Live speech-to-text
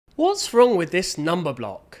What's wrong with this number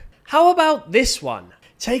block? How about this one?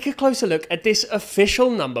 Take a closer look at this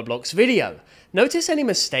official Numberblocks video. Notice any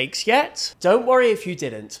mistakes yet? Don't worry if you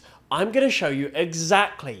didn't. I'm going to show you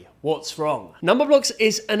exactly what's wrong. Numberblocks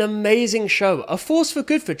is an amazing show, a force for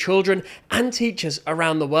good for children and teachers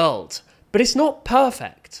around the world. But it's not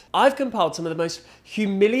perfect. I've compiled some of the most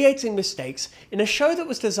humiliating mistakes in a show that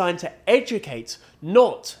was designed to educate,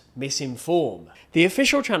 not misinform. The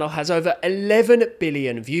official channel has over 11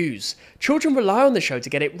 billion views. Children rely on the show to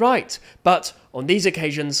get it right, but on these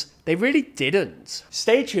occasions, they really didn't.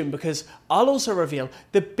 Stay tuned because I'll also reveal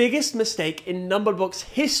the biggest mistake in Numberblocks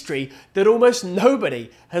history that almost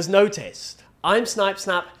nobody has noticed. I'm Snipe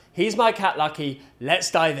Snap, he's my cat Lucky,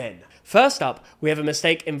 let's dive in. First up, we have a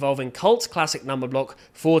mistake involving cult classic Numberblock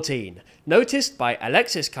 14, noticed by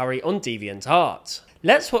Alexis Curry on DeviantArt.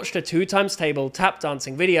 Let's watch the 2 times table tap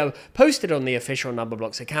dancing video posted on the official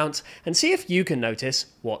Numberblocks account and see if you can notice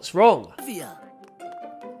what's wrong. 2,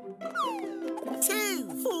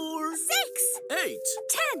 4, 6, 8,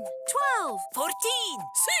 10, 12, 14,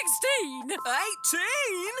 16, 18,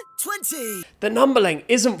 20. The numberling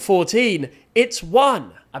isn't 14, it's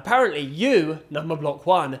 1. Apparently you, Numberblock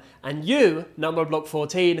 1, and you, Numberblock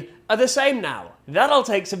 14, are the same now. That'll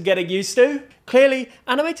take some getting used to. Clearly,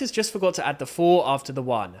 animators just forgot to add the 4 after the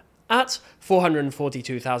 1. At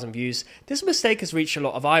 442,000 views, this mistake has reached a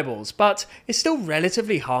lot of eyeballs, but it's still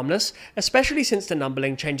relatively harmless, especially since the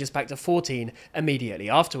numbering changes back to 14 immediately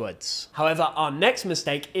afterwards. However, our next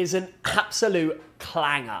mistake is an absolute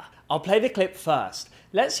clanger. I'll play the clip first.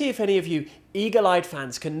 Let's see if any of you eagle-eyed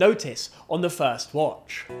fans can notice on the first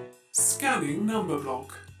watch. Scanning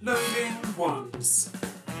Numberblock. Loading ones.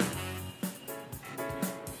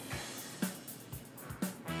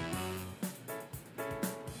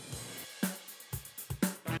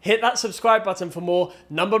 Hit that subscribe button for more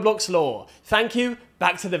Numberblocks lore. Thank you,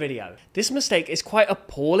 back to the video. This mistake is quite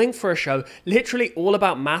appalling for a show literally all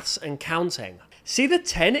about maths and counting. See the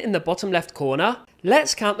 10 in the bottom left corner?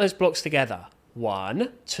 Let's count those blocks together.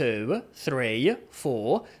 1, 2, 3,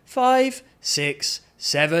 4, 5, 6,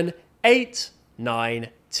 7, 8, 9,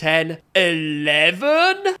 10,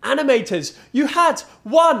 11? Animators, you had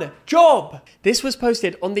one job! This was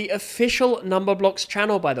posted on the official Numberblocks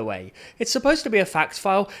channel, by the way. It's supposed to be a facts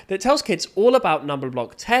file that tells kids all about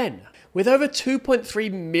Numberblock 10. With over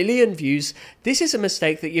 2.3 million views, this is a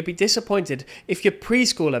mistake that you'd be disappointed if your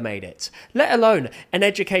preschooler made it, let alone an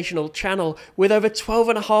educational channel with over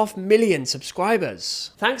 12.5 million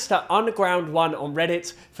subscribers. Thanks to Underground1 on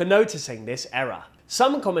Reddit for noticing this error.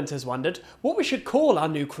 Some commenters wondered what we should call our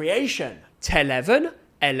new creation. Televen?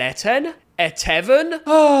 Eleten?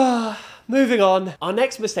 Eteven? Moving on. Our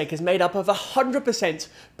next mistake is made up of 100%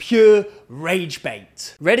 pure rage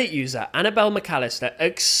bait. Reddit user Annabelle McAllister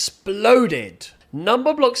exploded.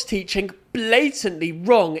 Numberblocks teaching blatantly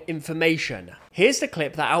wrong information. Here's the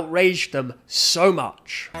clip that outraged them so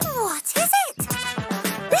much. What is it?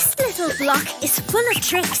 This little block is full of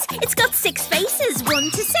tricks. It's got 6 faces, 1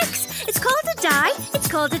 to 6. It's called a die, it's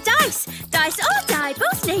called a dice. Dice or die,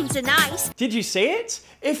 both names are nice. Did you see it?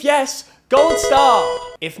 If yes, gold star!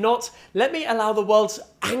 If not, let me allow the world's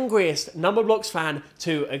angriest Numberblocks fan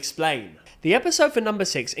to explain. The episode for number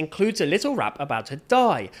 6 includes a little rap about a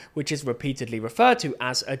die, which is repeatedly referred to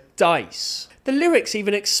as a dice. The lyrics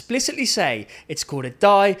even explicitly say, it's called a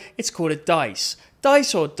die, it's called a dice.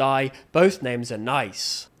 Dice or die, both names are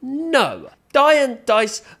nice. No, die and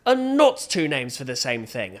dice are not 2 names for the same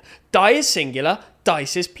thing. Die is singular,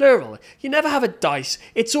 dice is plural. You never have a dice,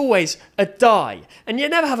 it's always a die. And you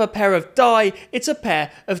never have a pair of die, it's a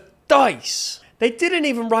pair of dice. They didn't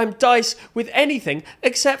even rhyme dice with anything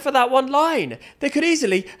except for that one line. They could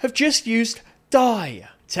easily have just used die.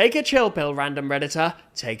 Take a chill pill, random Redditor,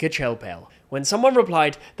 take a chill pill. When someone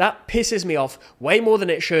replied, that pisses me off way more than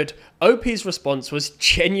it should, OP's response was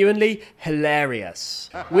genuinely hilarious.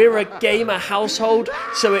 We're a gamer household,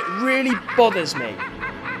 so it really bothers me.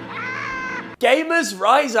 Gamers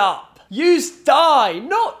rise up. Use die,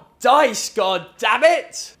 not dice, god damn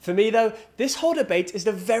it! For me though, this whole debate is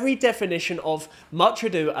the very definition of much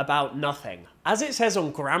ado about nothing. As it says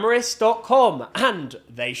on Grammarist.com, and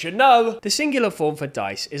they should know, the singular form for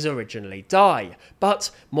dice is originally die,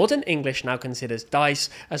 but modern English now considers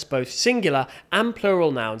dice as both singular and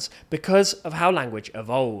plural nouns because of how language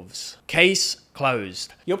evolves. Case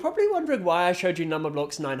closed. You're probably wondering why I showed you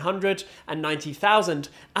Numberblocks 900 and 90,000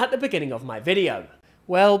 at the beginning of my video.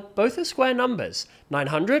 Well, both are square numbers.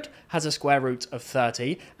 900 has a square root of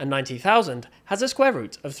 30 and 90,000 has a square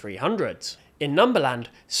root of 300. In Numberland,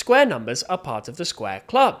 square numbers are part of the Square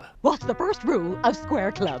Club. What's the first rule of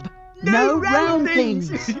Square Club? No round things.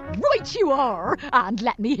 Right you are. And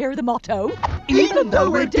let me hear the motto. Even though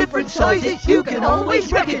we're different sizes, you can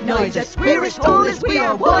always recognise us. We're as tall as we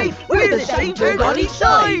are wide. We're the same turned on each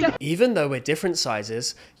side. Even though we're different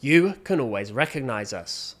sizes, you can always recognise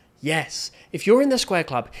us. Yes, if you're in the Square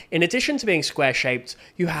Club, in addition to being square-shaped,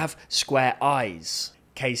 you have square eyes.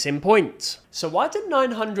 Case in point. So why did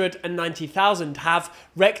 990,000 have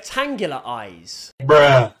rectangular eyes?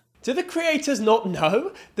 Bruh. Do the creators not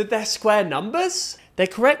know that they're square numbers? They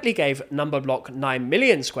correctly gave Numberblock 9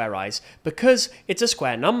 million square eyes because it's a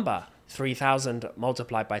square number. 3,000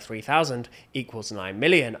 multiplied by 3,000 equals 9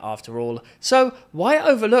 million after all. So why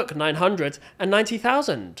overlook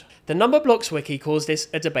 990,000? The Numberblocks wiki calls this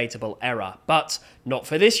a debatable error, but not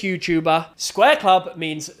for this YouTuber. Square Club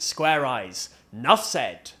means square eyes. Nuff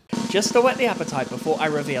said. Just to whet the appetite before I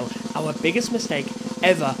reveal our biggest mistake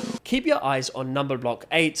ever, keep your eyes on Numberblock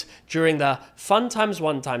 8 during the Fun Times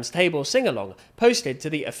 1 Times Table sing-along posted to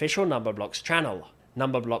the official Numberblocks channel.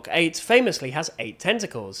 Numberblock 8 famously has 8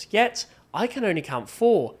 tentacles, yet I can only count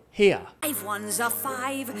 4 here. 5 ones are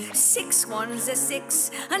 5, 6 ones are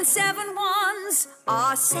 6, and 7 ones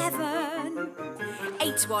are 7.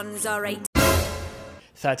 8 ones are 8.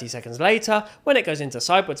 30 seconds later, when it goes into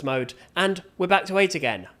sideways mode, and we're back to 8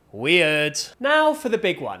 again. Weird. Now for the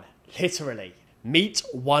big one. Literally. Meet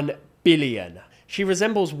 1 billion. She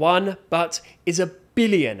resembles 1, but is a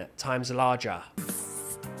billion times larger.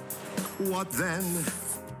 What then?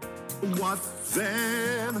 What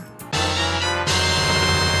then?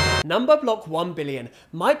 Numberblock 1 billion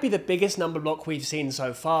might be the biggest number block we've seen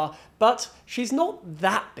so far, but she's not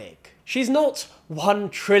that big. She's not 1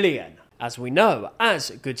 trillion. As we know,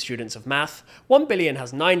 as good students of math, 1 billion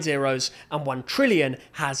has 9 zeros and 1 trillion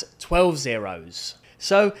has 12 zeros.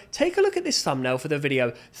 So take a look at this thumbnail for the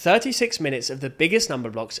video 36 minutes of the biggest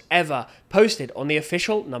number blocks ever posted on the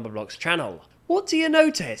official Numberblocks channel. What do you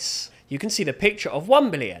notice? You can see the picture of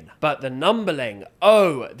 1 billion, but the numberling,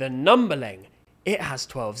 oh, the numberling, it has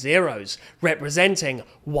 12 zeros, representing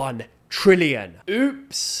 1 trillion.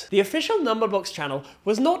 Oops. The official Numberblocks channel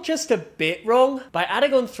was not just a bit wrong. By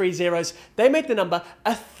adding on 3 zeros, they made the number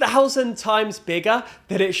 1,000 times bigger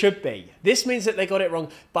than it should be. This means that they got it wrong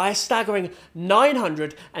by a staggering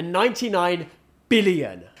 999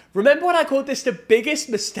 billion. Remember when I called this the biggest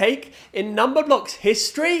mistake in Numberblocks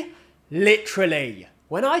history? Literally.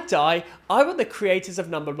 When I die, I want the creators of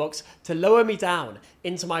Numberblocks to lower me down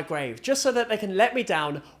into my grave, just so that they can let me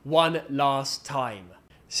down one last time.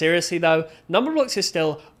 Seriously though, Numberblocks is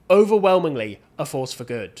still overwhelmingly a force for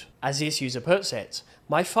good. As this user puts it,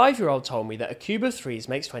 my 5-year-old told me that a cube of 3s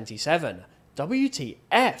makes 27.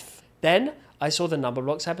 WTF? Then I saw the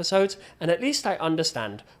Numberblocks episode, and at least I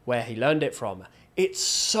understand where he learned it from. It's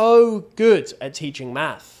so good at teaching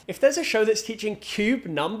math. If there's a show that's teaching cube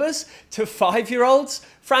numbers to 5-year-olds,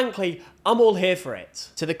 frankly, I'm all here for it.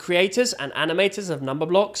 To the creators and animators of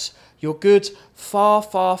Numberblocks, your good far,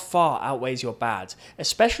 far, far outweighs your bad,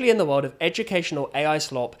 especially in the world of educational AI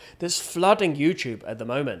slop that's flooding YouTube at the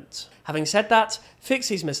moment. Having said that, fix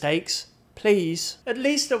these mistakes, please. At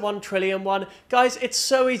least a 1 trillion one. Guys, it's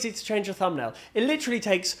so easy to change a thumbnail. It literally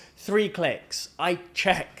takes 3 clicks. I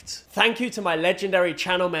checked. Thank you to my legendary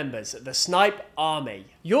channel members, the Snipe Army.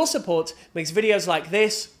 Your support makes videos like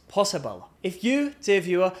this possible. If you, dear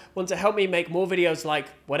viewer, want to help me make more videos like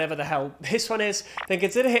whatever the hell this one is, then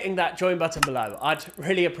consider hitting that join button below. I'd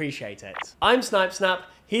really appreciate it. I'm Snipe Snap,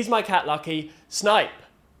 he's my cat Lucky. Snipe,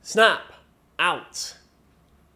 Snap, out.